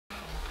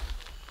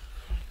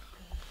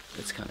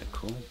That's kind of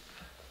cool.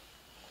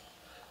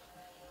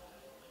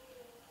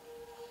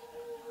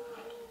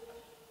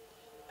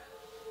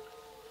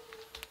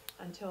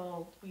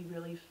 Until we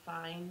really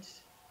find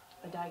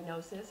a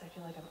diagnosis, I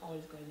feel like I'm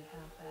always going to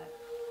have that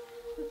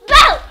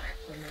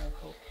glimmer of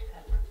hope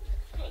that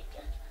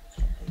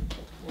something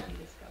will be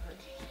discovered.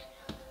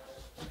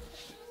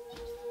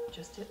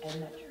 Just to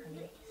end that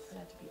journey, for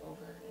that to be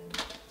over and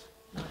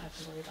not have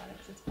to worry about it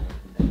because it's already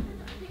been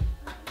done.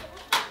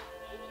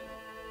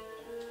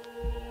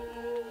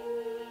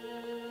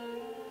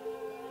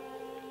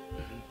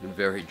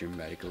 Very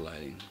dramatic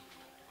lighting.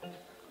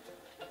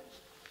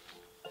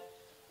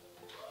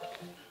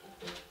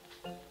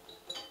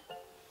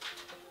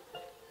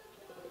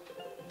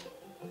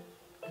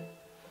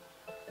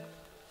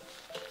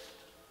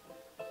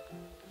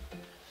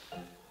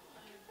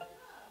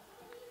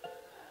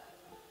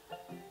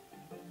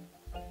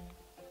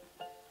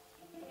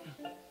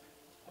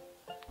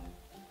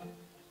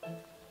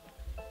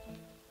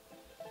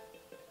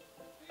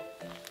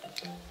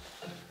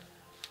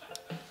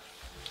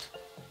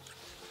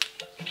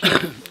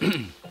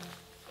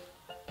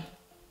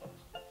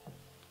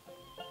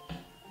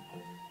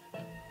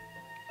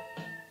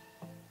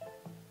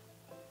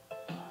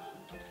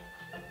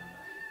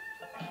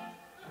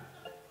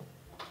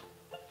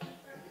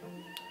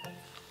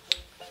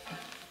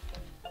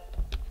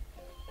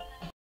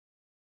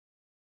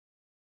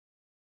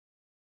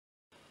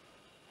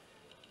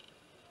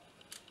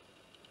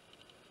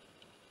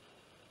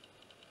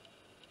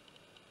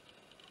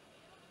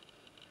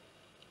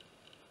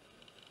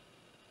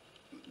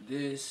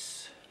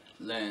 This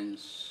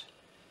lens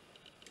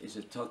is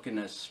a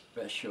Tokina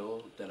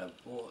special that I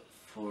bought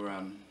for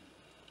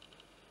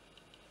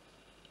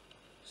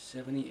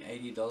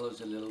 $70–80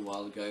 a little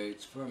while ago.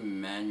 It's for a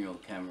manual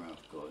camera,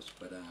 of course,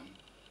 but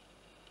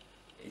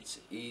it's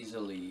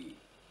easily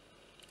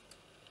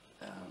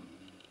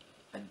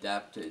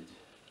adapted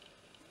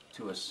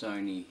to a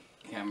Sony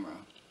camera.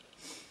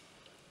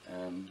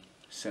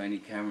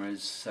 Sony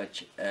cameras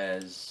such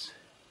as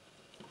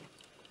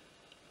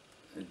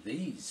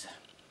these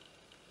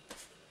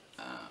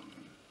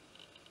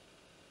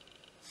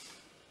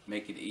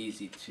make it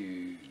easy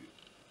to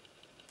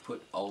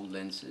put old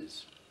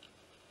lenses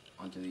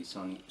onto these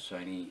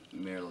Sony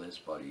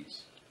mirrorless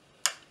bodies.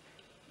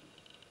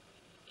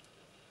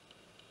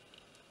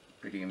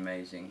 Pretty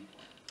amazing.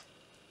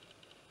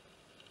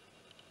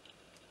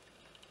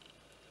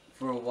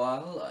 For a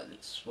while,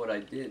 that's what I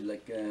did.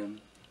 Like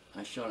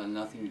I shot on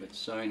nothing but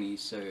Sony,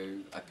 so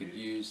I could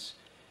use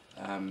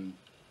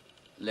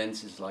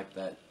lenses like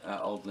that,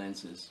 old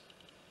lenses.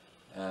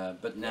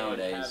 But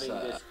nowadays,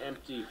 having this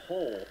empty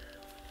hole,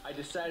 I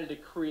decided to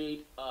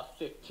create a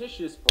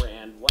fictitious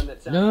brand, one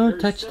that sounds don't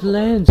very touch the similar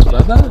lens, to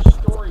Baba. where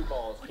story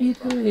balls What are you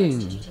came from. doing?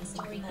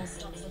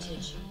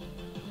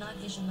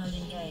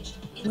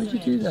 Why'd you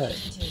do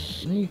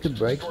that? You know you could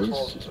break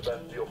this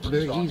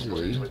very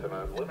easily.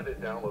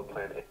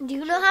 Do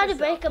you know how to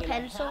break a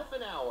pencil? Half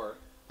an hour,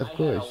 Of I had a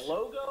course.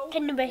 logo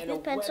Can you break and a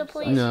this pencil, website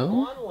please?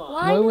 No. online.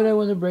 Why would I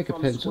want to break a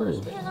pencil?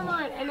 Because I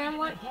want, and I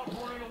want.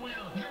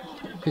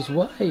 Because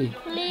why?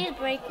 Please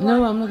break one.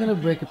 No, I'm not going to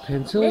break a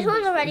pencil. This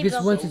one's already Because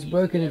broken. once it's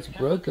broken, it's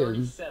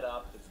broken. Set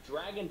up, it's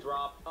drag and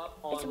drop up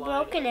It's online.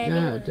 broken No, I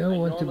anyway. don't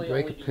want to normally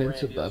break a only do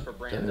pencil, brand deals bub. for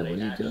brands Dad, that what are I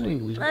you actually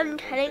doing? I'm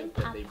telling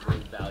that they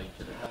bring value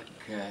to the company.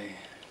 Okay.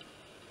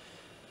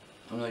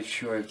 I'm not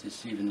sure if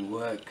this even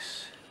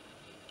works.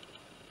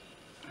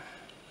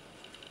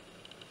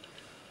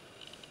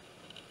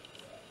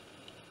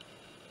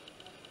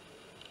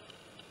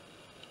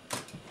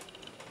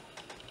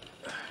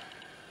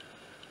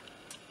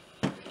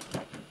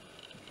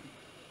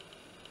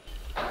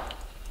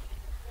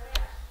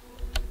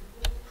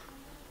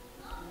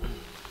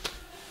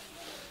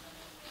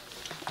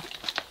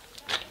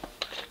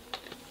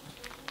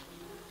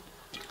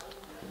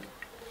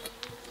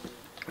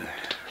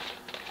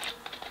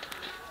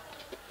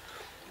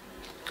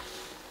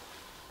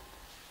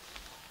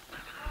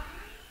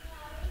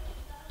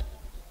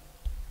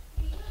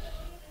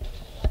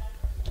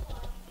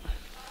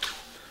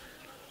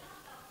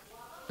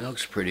 It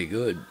looks pretty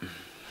good.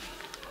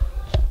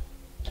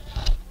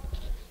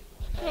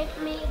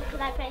 Prank me because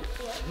I pranked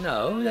you.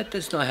 No,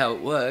 that's not how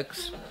it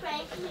works.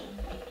 Prank me.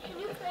 Can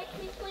you prank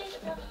me, please?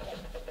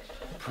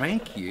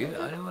 Prank you?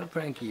 I don't want to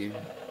prank you.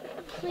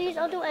 Please,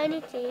 I'll do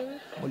anything.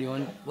 What do you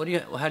want?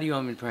 How do you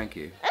want me to prank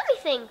you?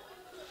 Anything.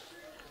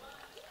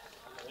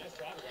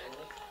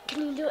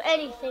 Can you do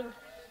anything?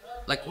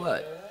 Like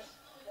what?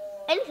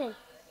 Anything.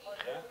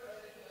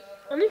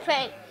 Let me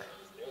prank.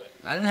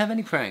 I don't have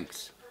any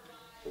pranks.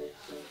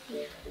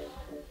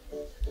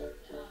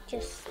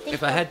 Just think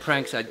If I had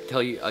pranks, I'd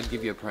tell you, I'd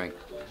give you a prank.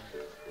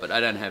 But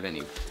I don't have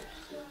any.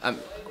 I'm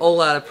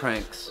all out of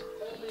pranks.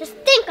 Just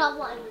think of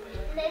one.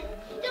 And then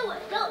do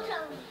it. Don't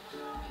tell me.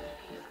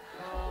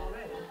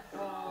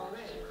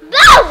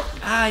 No!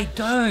 I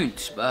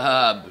don't,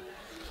 Bob.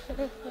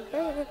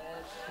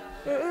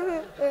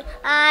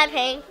 I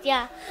pranked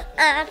ya.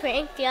 I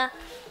pranked ya.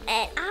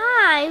 And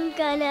I'm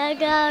gonna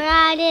go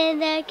right in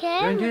the Don't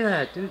camera. do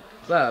that, dude.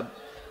 Bob.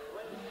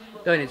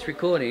 Don't, it's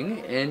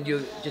recording and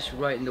you're just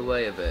right in the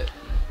way of it.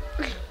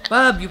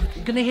 Bob, you're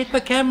gonna hit my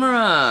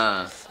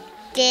camera.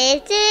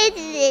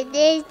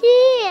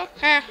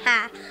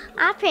 Haha.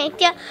 I pranked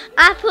you.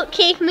 I put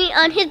kick me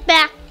on his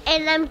back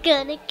and I'm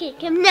gonna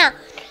kick him now.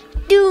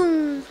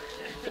 Doom.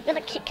 I'm gonna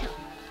kick him.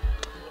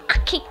 I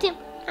kicked him.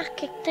 I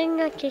kicked him.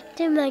 I kicked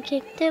him. I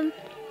kicked him.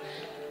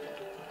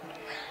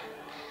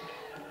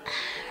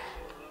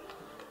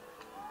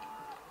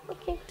 I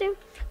kicked him.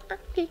 I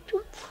kicked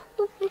him.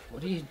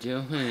 What are you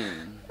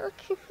doing? I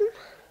kicked him.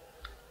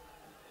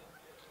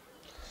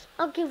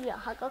 I'll give you a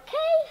hug, okay?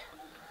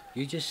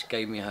 You just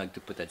gave me a hug to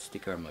put that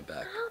sticker on my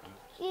back. I'll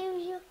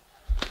give you.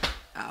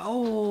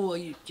 Ow,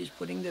 you're just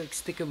putting the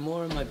sticker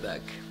more on my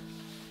back.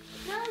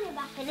 Not on your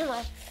back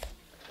anyway.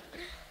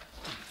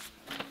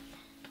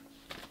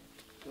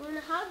 You want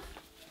a hug?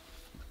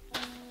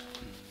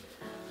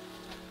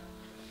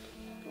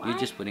 You're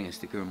just putting a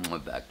sticker on my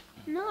back.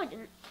 No, I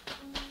didn't.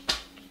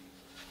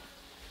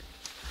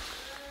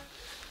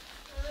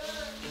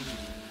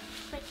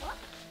 Wait, what?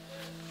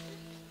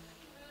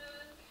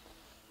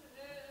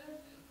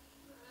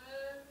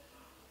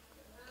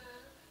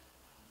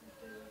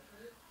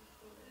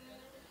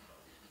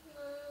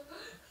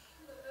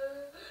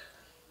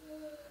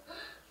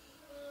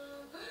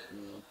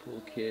 Oh, poor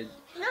kid.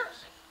 No.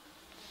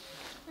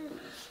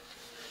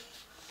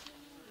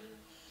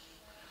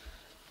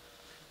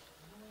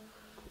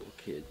 Poor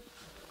kid.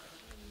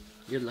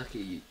 You're lucky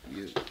you...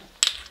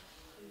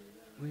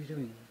 What are you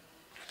doing?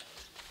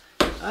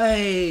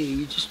 Hey,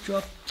 you just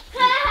dropped... Can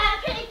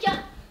I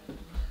jump?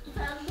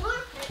 I'm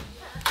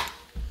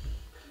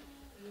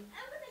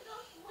gonna go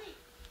sleep.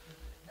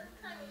 I'm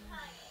kind of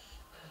tired.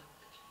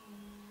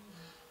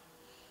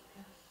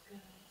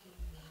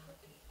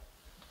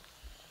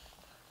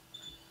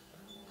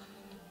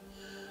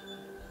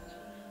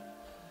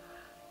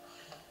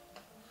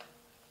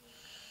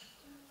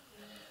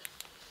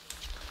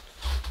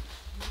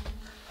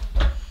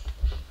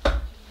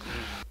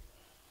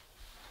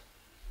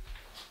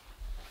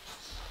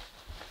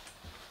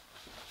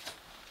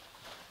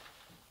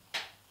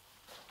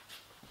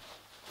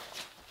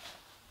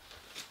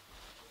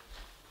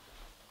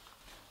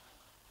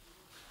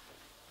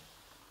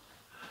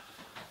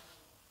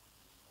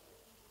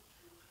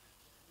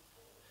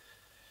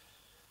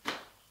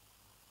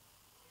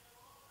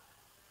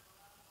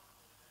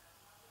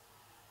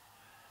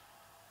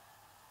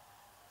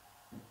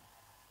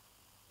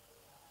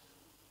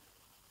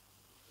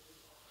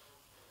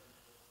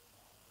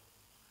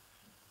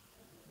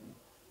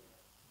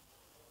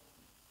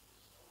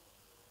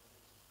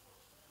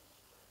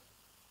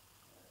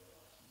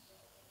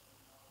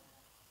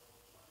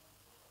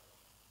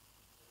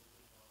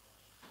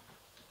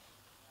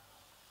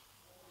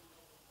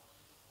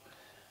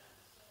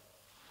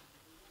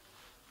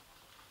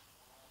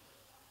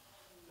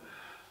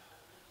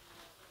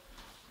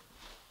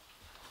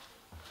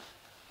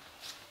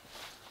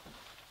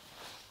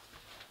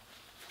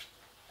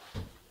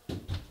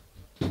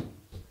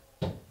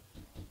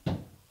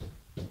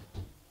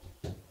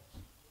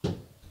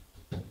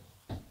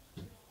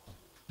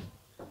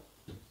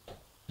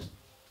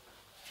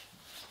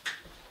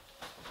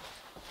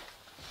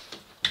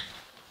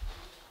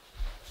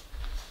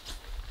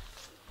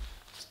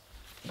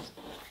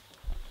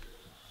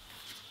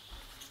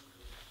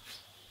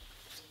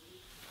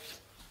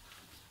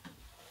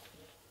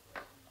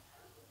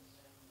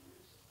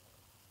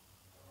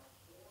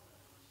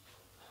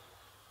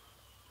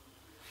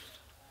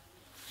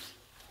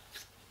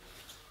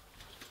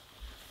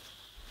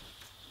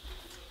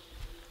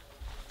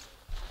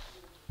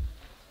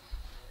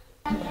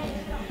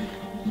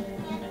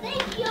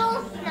 Thank you.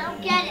 Now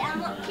get it. I'm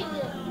watching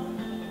you.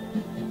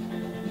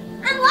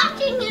 I'm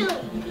watching you.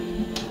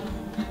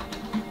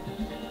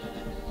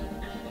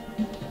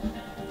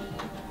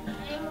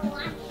 I'm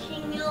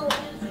watching you.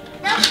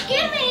 Now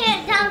give me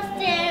it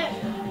downstairs.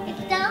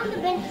 It's down the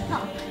bench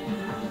top.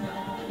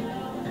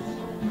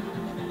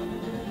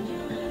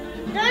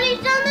 Daddy's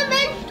on the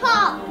bench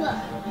top.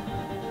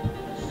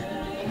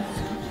 It's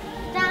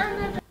down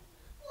the bench.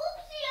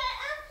 Oopsie, I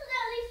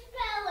accidentally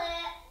spell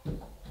it.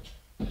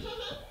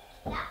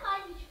 That's why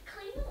you should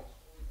clean it.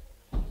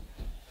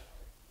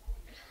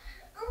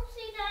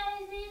 Oopsie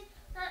daisies,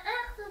 I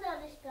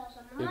accidentally spelled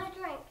some of my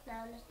drink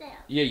down the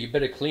stairs. Yeah, you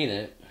better clean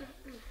it.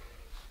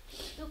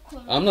 You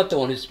clean I'm not the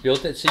one who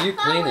spilled it, so you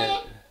clean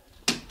it.